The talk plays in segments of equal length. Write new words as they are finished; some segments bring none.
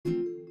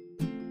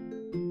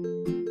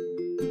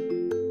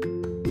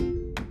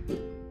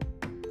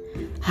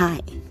Hi,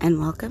 and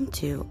welcome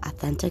to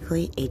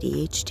Authentically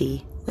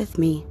ADHD with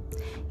me,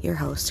 your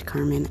host,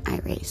 Carmen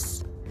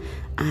Irace.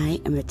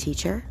 I am a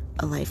teacher,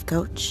 a life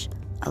coach,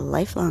 a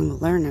lifelong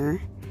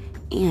learner,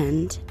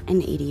 and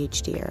an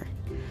ADHDer.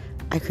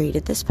 I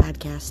created this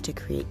podcast to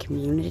create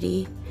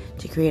community,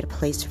 to create a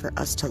place for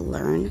us to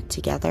learn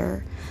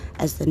together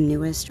as the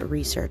newest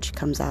research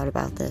comes out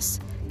about this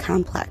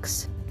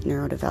complex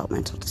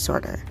neurodevelopmental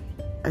disorder.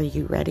 Are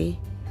you ready?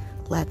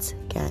 Let's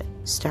get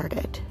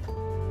started.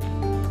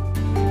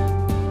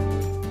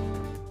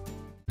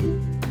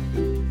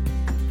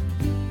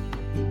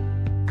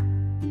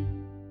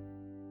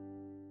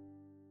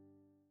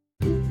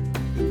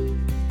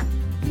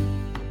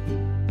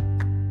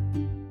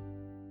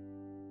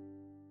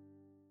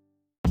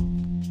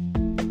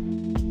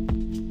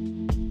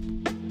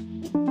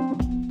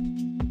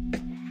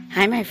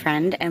 Hi, my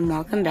friend, and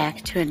welcome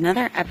back to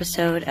another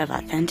episode of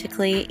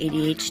Authentically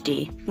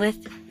ADHD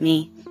with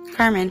me,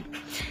 Carmen.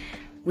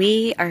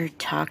 We are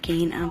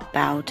talking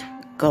about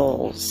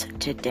goals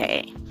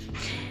today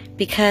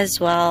because,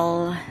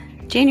 well,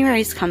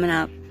 January's coming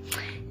up,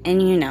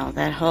 and you know,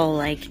 that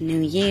whole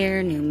new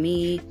year, new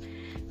me,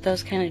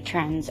 those kind of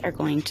trends are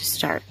going to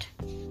start,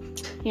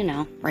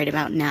 right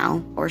about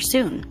now or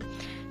soon.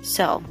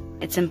 So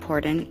it's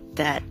important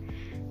that,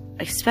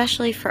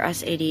 especially for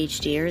us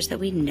ADHDers, that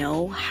we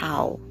know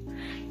how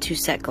to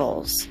set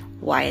goals,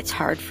 why it's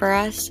hard for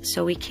us,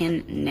 so we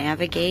can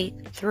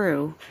navigate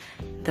through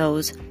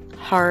those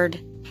hard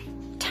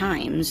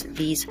times,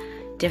 these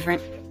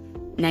different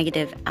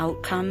negative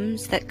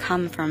outcomes that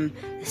come from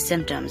the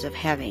symptoms of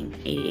having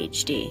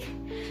ADHD.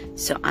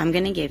 So I'm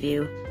going to give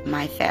you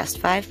my fast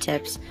 5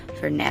 tips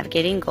for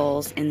navigating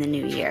goals in the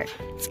new year.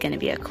 It's going to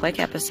be a quick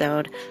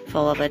episode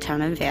full of a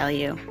ton of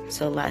value,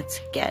 so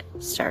let's get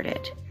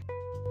started.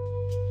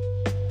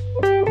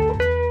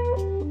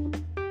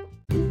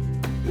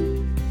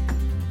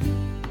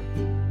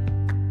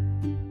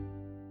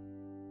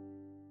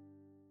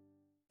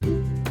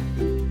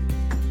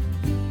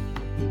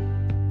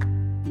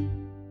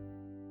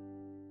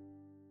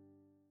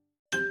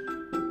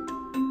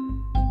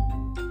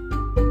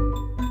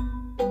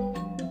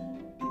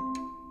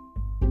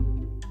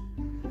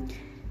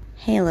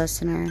 Hey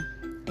listener,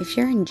 if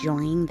you're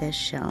enjoying this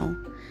show,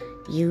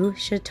 you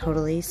should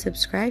totally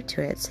subscribe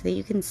to it so that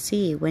you can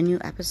see when new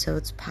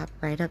episodes pop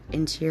right up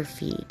into your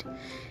feed.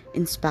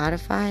 In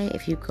Spotify,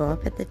 if you go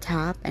up at the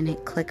top and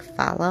hit click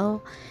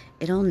follow,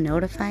 it'll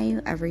notify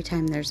you every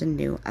time there's a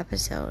new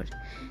episode.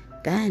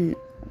 Then,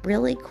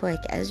 really quick,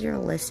 as you're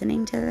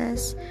listening to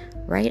this,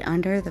 right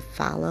under the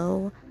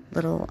follow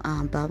little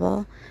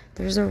bubble,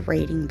 there's a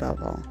rating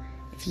bubble.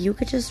 If you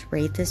could just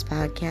rate this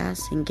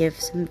podcast and give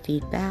some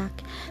feedback,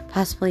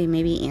 possibly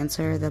maybe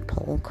answer the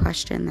poll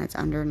question that's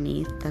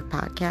underneath the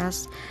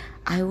podcast,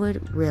 I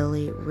would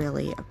really,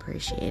 really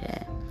appreciate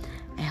it.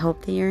 I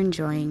hope that you're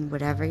enjoying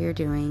whatever you're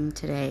doing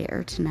today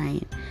or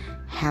tonight.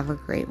 Have a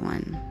great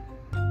one.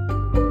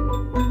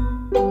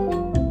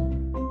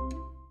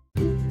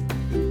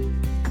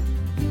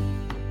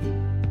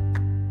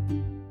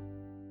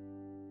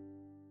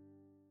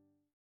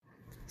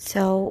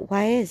 So,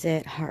 why is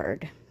it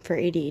hard for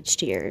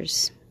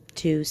ADHDers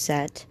to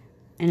set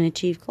and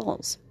achieve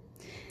goals?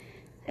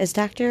 As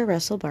Dr.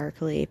 Russell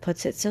Barkley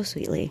puts it so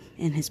sweetly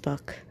in his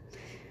book,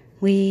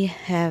 we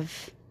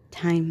have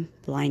time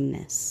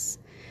blindness,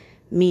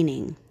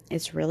 meaning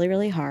it's really,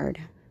 really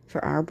hard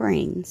for our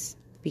brains,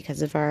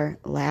 because of our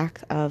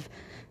lack of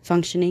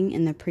functioning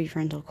in the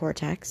prefrontal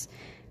cortex,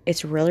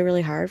 it's really,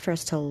 really hard for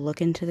us to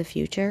look into the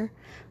future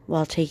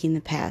while taking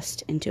the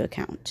past into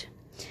account.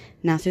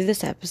 Now, through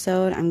this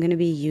episode, I'm going to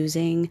be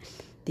using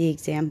the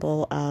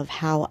example of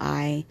how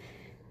I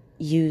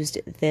used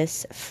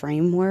this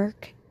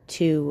framework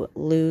to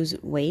lose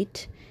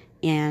weight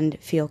and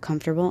feel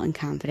comfortable and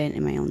confident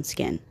in my own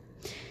skin.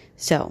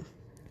 So,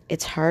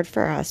 it's hard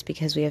for us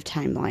because we have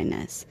time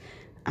blindness.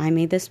 I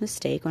made this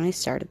mistake when I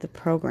started the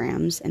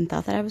programs and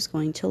thought that I was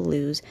going to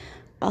lose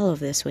all of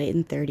this weight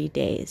in 30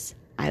 days.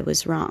 I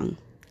was wrong.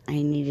 I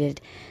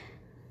needed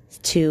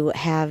to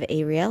have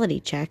a reality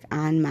check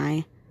on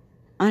my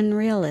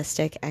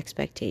unrealistic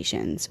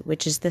expectations,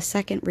 which is the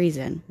second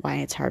reason why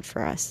it's hard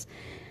for us.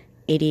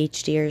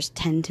 ADHDers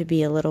tend to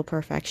be a little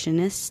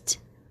perfectionist,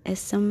 a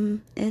little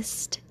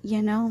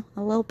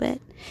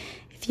bit.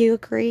 If you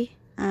agree,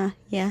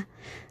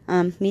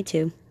 me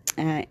too.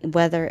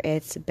 Whether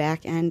it's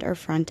back end or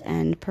front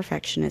end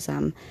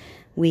perfectionism,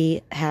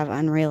 we have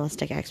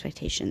unrealistic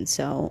expectations.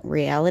 So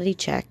reality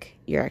check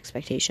your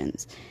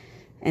expectations.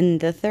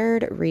 And the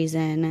third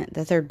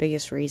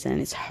biggest reason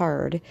it's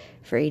hard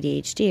for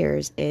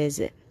ADHDers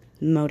is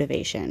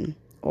motivation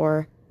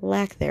or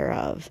lack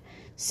thereof.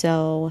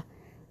 So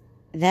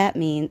that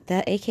means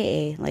that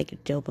AKA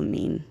like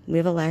dopamine. We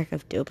have a lack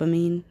of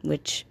dopamine,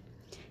 which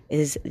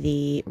is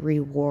the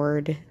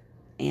reward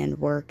and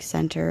work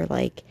center.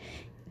 Like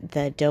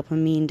the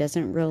dopamine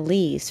doesn't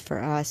release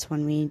for us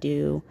when we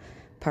do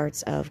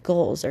parts of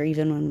goals, or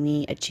even when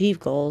we achieve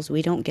goals,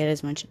 we don't get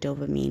as much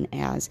dopamine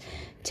as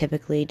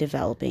typically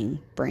developing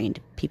brained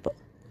people.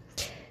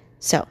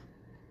 So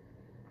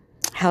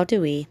how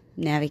do we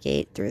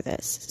navigate through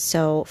this?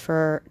 So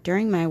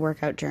during my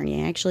workout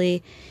journey,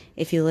 actually,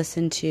 if you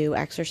listen to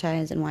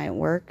Exercise and Why It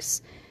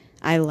Works,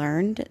 I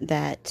learned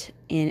that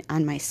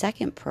on my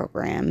second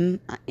program,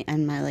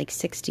 on my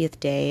 60th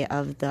day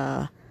of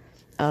the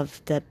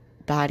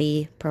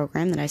body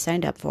program that I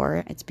signed up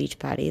for, it's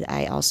Beachbody.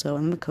 I also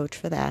am a coach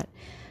for that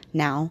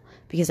now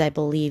because I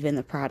believe in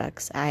the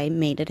products. I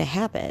made it a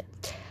habit.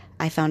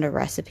 I found a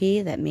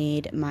recipe that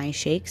made my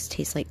shakes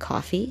taste like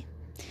coffee.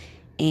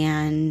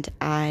 And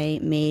I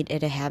made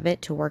it a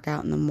habit to work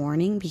out in the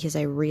morning because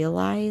I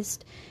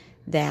realized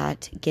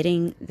that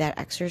getting that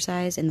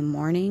exercise in the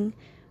morning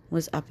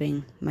was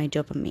upping my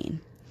dopamine.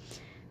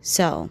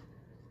 So,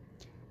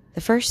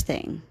 the first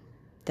thing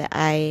that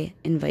I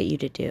invite you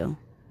to do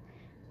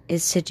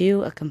is to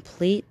do a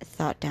complete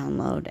thought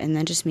download. And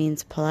that just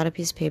means pull out a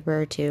piece of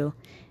paper or two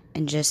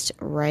and just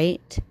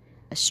write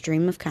a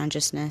stream of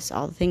consciousness,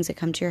 all the things that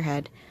come to your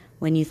head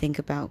when you think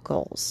about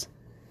goals.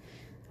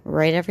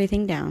 Write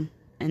everything down.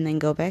 And then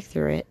go back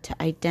through it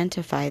to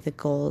identify the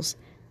goals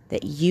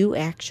that you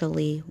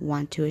actually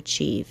want to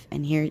achieve.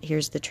 And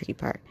here's the tricky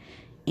part.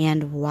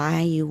 And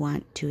why you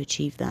want to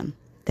achieve them.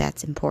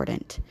 That's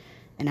important.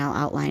 And I'll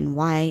outline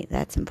why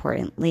that's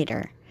important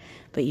later.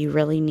 But you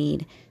really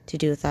need to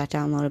do a thought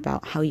download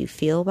about how you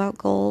feel about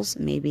goals.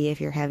 Maybe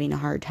if you're having a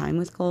hard time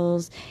with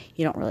goals,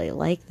 you don't really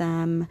like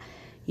them,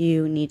 I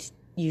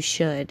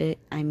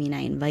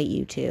invite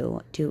you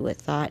to do a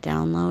thought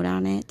download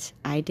on it.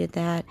 I did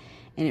that.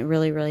 And it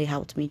really, really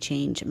helped me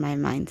change my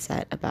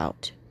mindset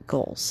about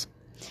goals.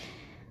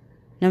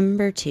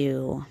 Number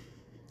 2,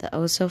 the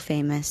oh so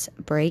famous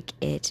break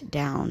it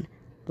down.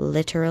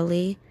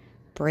 Literally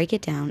break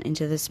it down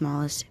into the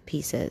smallest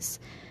pieces.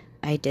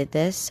 I did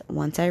this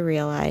once I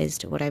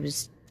realized what I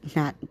was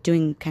not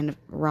doing kind of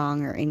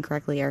wrong or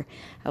incorrectly, or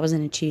I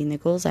wasn't achieving the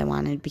goals I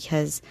wanted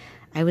because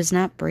I was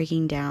not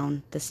breaking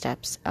down the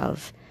steps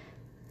of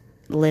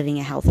living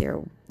a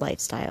healthier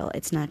lifestyle.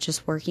 It's not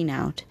just working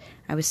out.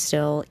 I was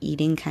still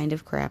eating kind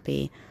of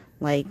crappy.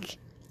 I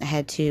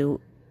had to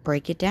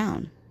break it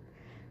down.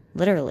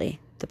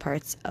 Literally, the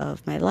parts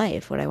of my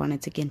life, what I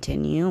wanted to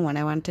continue, what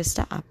I wanted to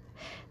stop.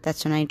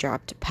 That's when I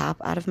dropped pop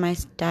out of my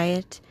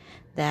diet.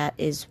 That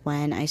is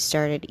when I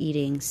started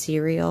eating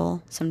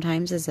cereal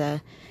sometimes as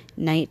a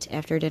night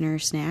after dinner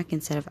snack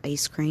instead of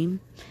ice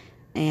cream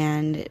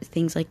and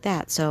things like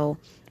that. So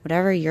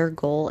whatever your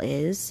goal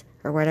is,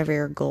 or whatever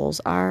your goals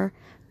are,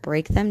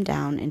 break them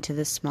down into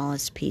the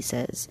smallest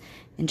pieces.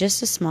 And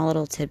just a small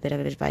little tidbit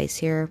of advice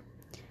here,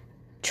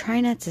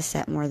 try not to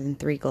set more than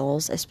 3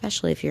 goals,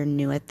 especially if you're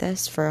new at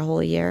this for a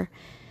whole year.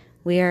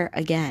 We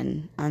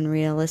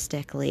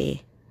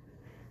unrealistically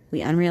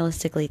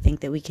think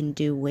that we can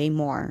do way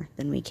more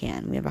than we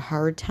can. We have a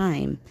hard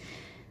time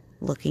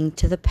looking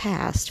to the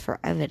past for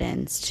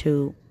evidence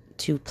to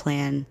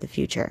plan the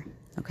future,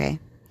 okay?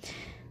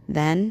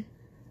 Then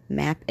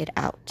map it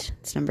out.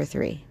 It's number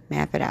 3.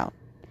 Map it out.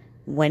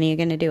 When are you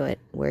going to do it?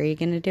 Where are you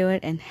going to do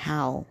it? And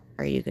how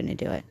are you going to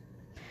do it?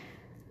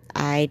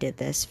 I did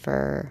this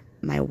for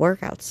my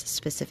workouts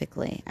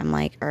specifically. I'm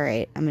like, all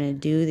right, I'm going to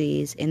do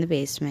these in the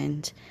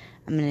basement.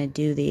 I'm going to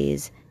do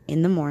these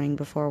in the morning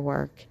before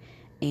work.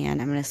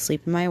 And I'm going to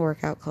sleep in my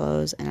workout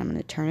clothes. And I'm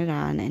going to turn it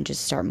on and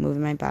just start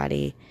moving my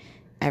body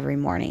every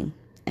morning.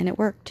 And it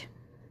worked.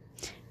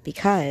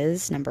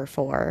 Because, number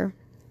 4,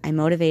 I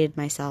motivated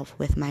myself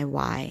with my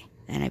why.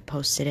 And I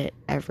posted it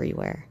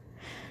everywhere.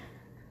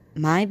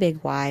 My big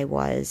why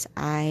was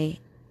I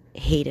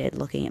hated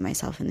looking at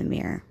myself in the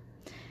mirror.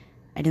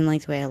 I didn't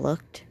like the way I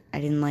looked. I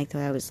didn't like the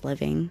way I was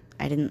living.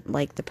 I didn't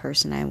like the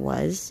person I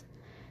was.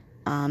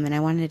 And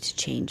I wanted to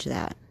change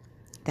that.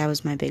 That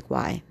was my big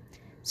why.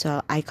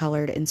 So I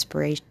colored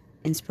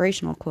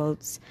inspirational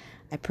quotes.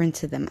 I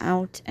printed them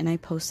out and I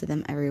posted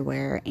them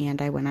everywhere.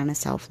 And I went on a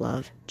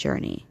self-love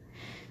journey.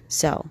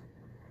 So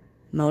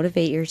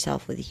motivate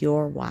yourself with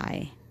your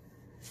why.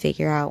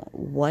 Figure out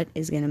what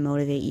is going to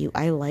motivate you.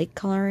 I like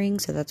coloring,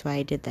 so that's why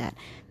I did that.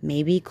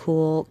 Maybe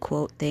cool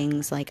quote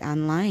things like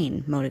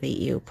online motivate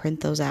you.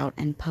 Print those out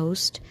and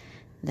post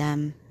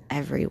them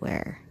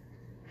everywhere.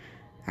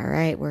 All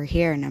right, we're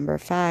here. Number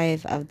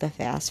 5 of the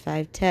Fast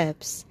 5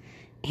 tips.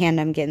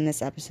 And I'm getting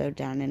this episode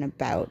down in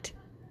about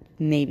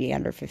maybe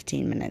under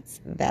 15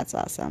 minutes. That's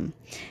awesome.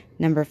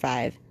 Number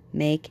 5,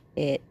 make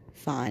it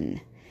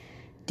fun.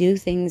 Do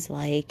things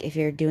like, if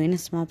you're doing a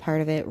small part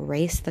of it,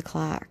 race the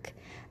clock.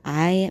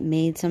 I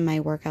made some of my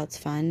workouts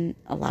fun.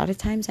 A lot of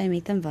times I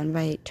make them fun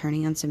by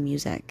turning on some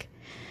music.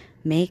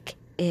 Make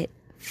it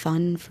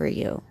fun for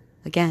you.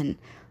 Again,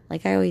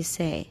 like I always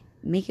say,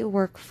 make it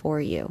work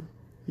for you,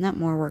 not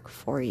more work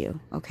for you,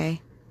 okay?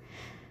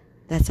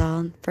 That's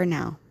all for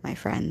now, my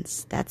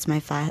friends. That's my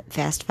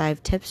Fast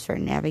 5 tips for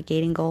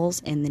navigating goals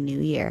in the new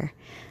year.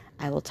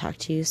 I will talk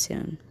to you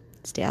soon.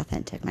 Stay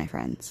authentic, my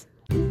friends.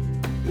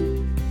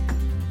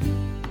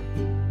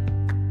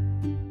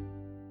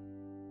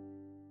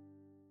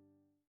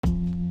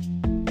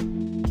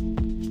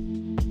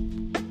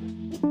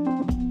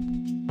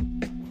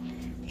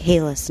 Hey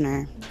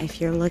listener,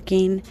 if you're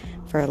looking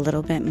for a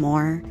little bit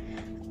more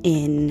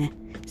in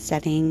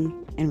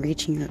setting and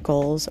reaching your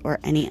goals or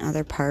any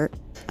other part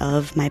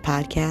of my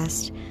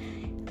podcast,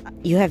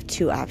 you have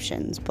two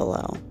options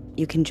below.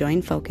 You can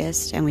join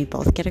Focused and we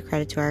both get a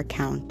credit to our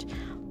account,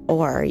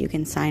 or you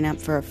can sign up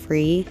for a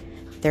free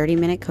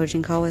 30-minute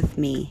coaching call with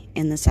me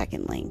in the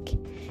second link.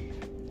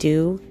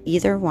 Do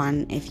either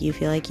one if you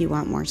feel like you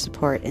want more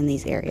support in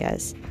these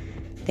areas.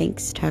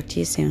 Thanks. Talk to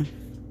you soon.